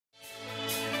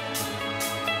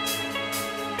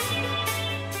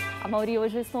Amaury,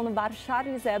 hoje eu estou no bar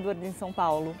Charles Edward em São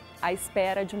Paulo, à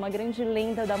espera de uma grande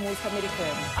lenda da música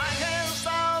americana.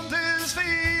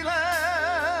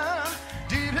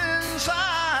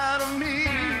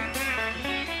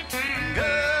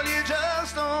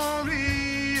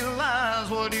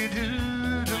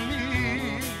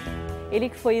 Ele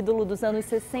que foi ídolo dos anos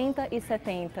 60 e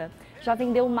 70, já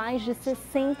vendeu mais de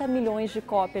 60 milhões de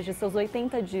cópias de seus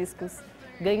 80 discos,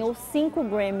 ganhou 5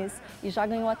 Grammys e já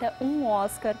ganhou até um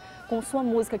Oscar com sua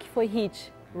música que foi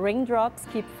hit, Raindrops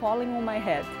Keep Falling on My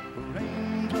Head.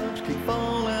 Raindrops keep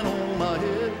falling on my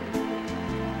head,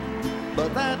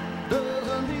 but that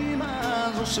doesn't mean my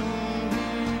eyes will soon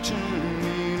be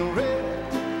turning red.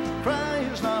 Cry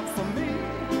is not for me,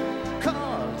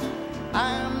 'cause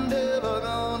I'm never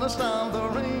gonna stop the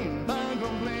rain by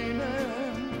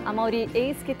complaining. Amaury,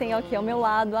 eis que tenho aqui ao meu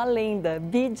lado a lenda,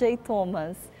 BJ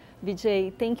Thomas.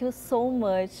 BJ, thank you so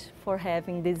much for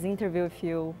having this interview with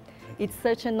you. It's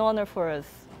such an honor for us.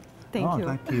 Thank you.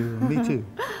 Thank you. Me too.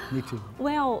 Me too.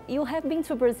 Well, you have been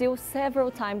to Brazil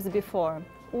several times before.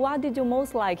 What did you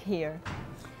most like here?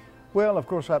 Well, of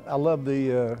course, I love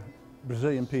the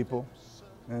Brazilian people,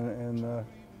 and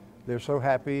they're so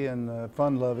happy and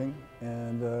fun-loving,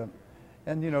 and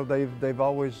you know they've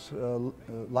always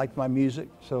liked my music.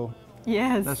 So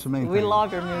yes, that's the main thing. We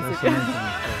love your music. That's the main thing.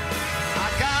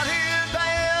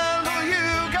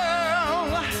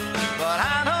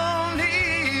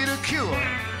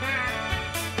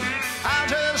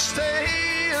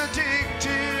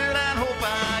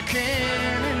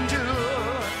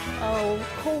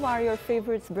 Who are your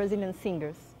favorite Brazilian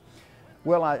singers?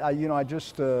 Well, I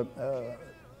just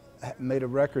made a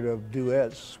record of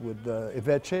duets with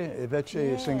Ivete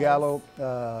Yes. Sangalo,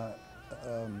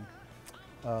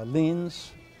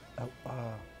 Lins,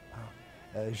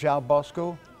 João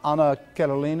Bosco, Ana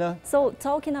Carolina. So,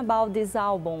 talking about this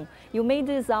album, you made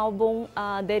this album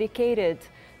dedicated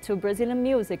to Brazilian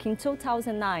music in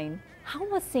 2009. How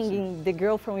was singing The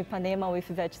Girl from Ipanema with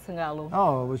Ivete Sangalo?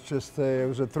 Oh, it was just, it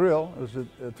was a thrill. It was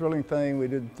a thrilling thing. We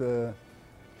did,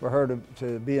 for her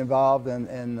to be involved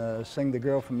and sing The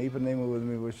Girl from Ipanema with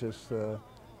me was just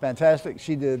fantastic.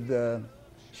 She did a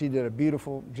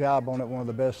beautiful job on it, one of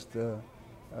the best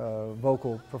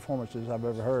vocal performances I've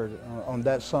ever heard on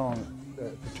that song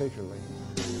particularly.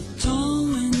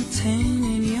 Tall and tan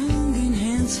and young and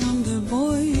handsome, the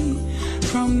boy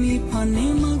from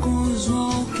Ipanema goes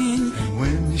walking.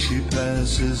 When she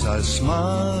passes, I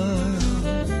smile,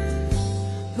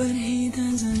 but he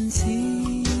doesn't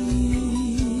see.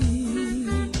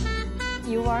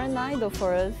 You are an idol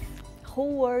for us.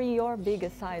 Who were your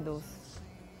biggest idols?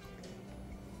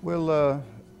 Well,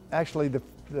 actually the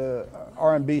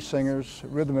R&B singers,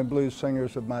 rhythm and blues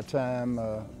singers of my time,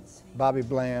 Bobby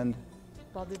Bland,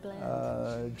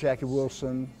 Jackie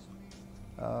Wilson,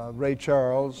 Ray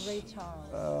Charles.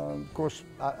 Of course,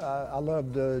 I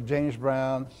loved James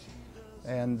Brown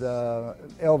and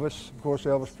Elvis. Of course,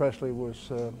 Elvis Presley was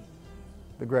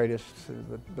the greatest.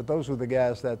 But those were the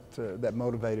guys that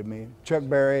motivated me. Chuck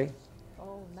Berry,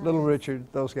 nice. Little Richard,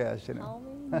 those guys, you know.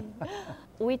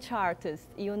 Which artist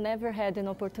you never had an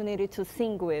opportunity to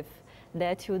sing with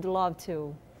that you'd love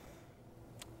to?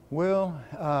 Well,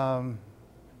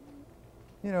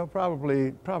 you know,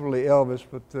 probably Elvis,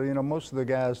 but you know, most of the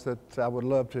guys that I would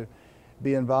love to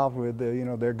be involved with, you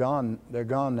know, they're gone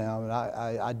now. And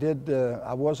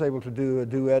I was able to do a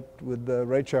duet with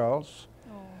Ray Charles,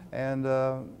 and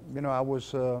you know, I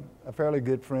was a fairly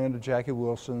good friend of Jackie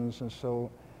Wilson's, and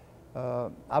so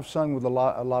I've sung with a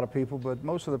lot of people, but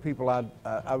most of the people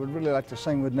I would really like to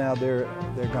sing with now, they're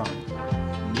gone.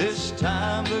 This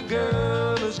time the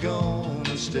girl is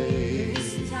gonna stay.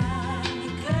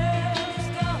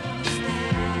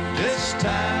 This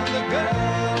time the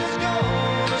girl is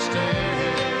gonna stay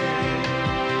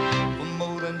for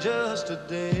more than just a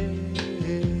day.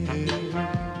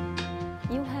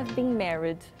 You have been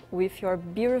married with your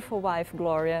beautiful wife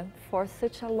Gloria for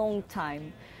such a long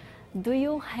time. Do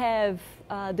you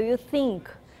think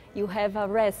you have a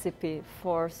recipe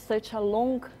for such a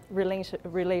long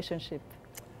relationship?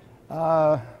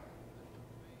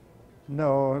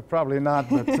 No, probably not,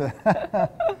 but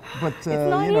but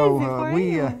you know,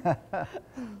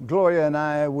 Gloria and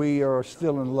I, we are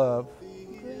still in love.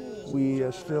 We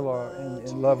still are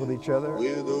in love with each other.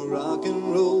 With a rock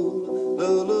and roll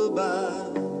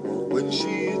lullaby, when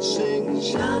she'd sing,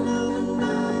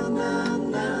 sha-na-na-na,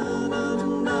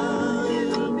 na-na-na,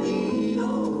 it'll be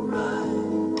alright.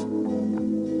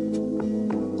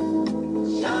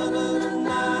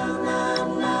 Sha-na-na-na,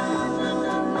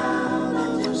 na-na-na,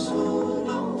 for so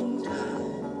long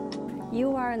time.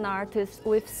 You are an artist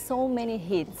with so many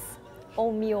hits.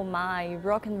 Oh Me, Oh My,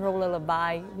 Rock and Roll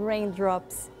Lullaby,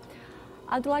 Raindrops.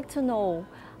 I'd like to know,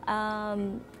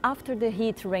 after the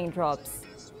hit Raindrops,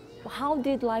 how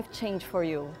did life change for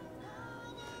you?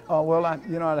 Oh, well, I'd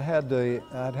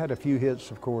had a few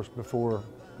hits, of course, before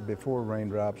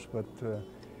Raindrops, but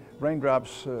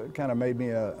Raindrops kind of made me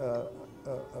a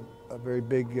very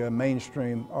big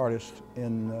mainstream artist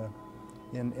in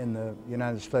the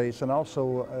United States, and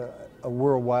also a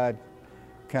worldwide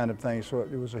kind of thing. So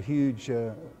it was a huge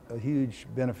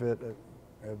benefit,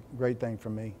 a great thing for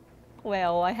me.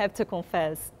 Well, I have to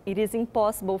confess, it is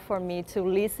impossible for me to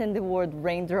listen the word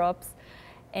raindrops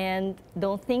and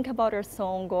don't think about our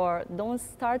song or don't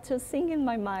start to sing in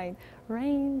my mind.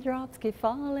 Raindrops keep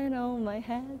falling on my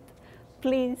head.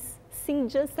 Please sing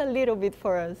just a little bit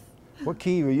for us. What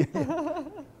key were you?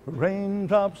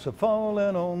 Raindrops are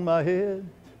falling on my head,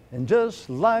 and just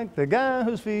like the guy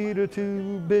whose feet are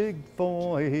too big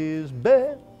for his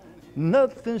bed,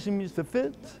 nothing seems to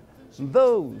fit.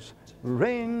 Those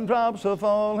raindrops are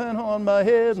falling on my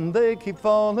head, and they keep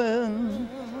falling.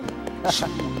 So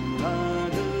I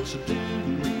just did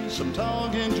me some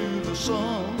talking to the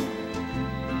sun,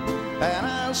 and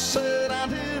I said I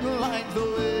didn't like the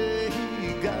way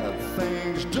he got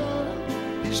things done.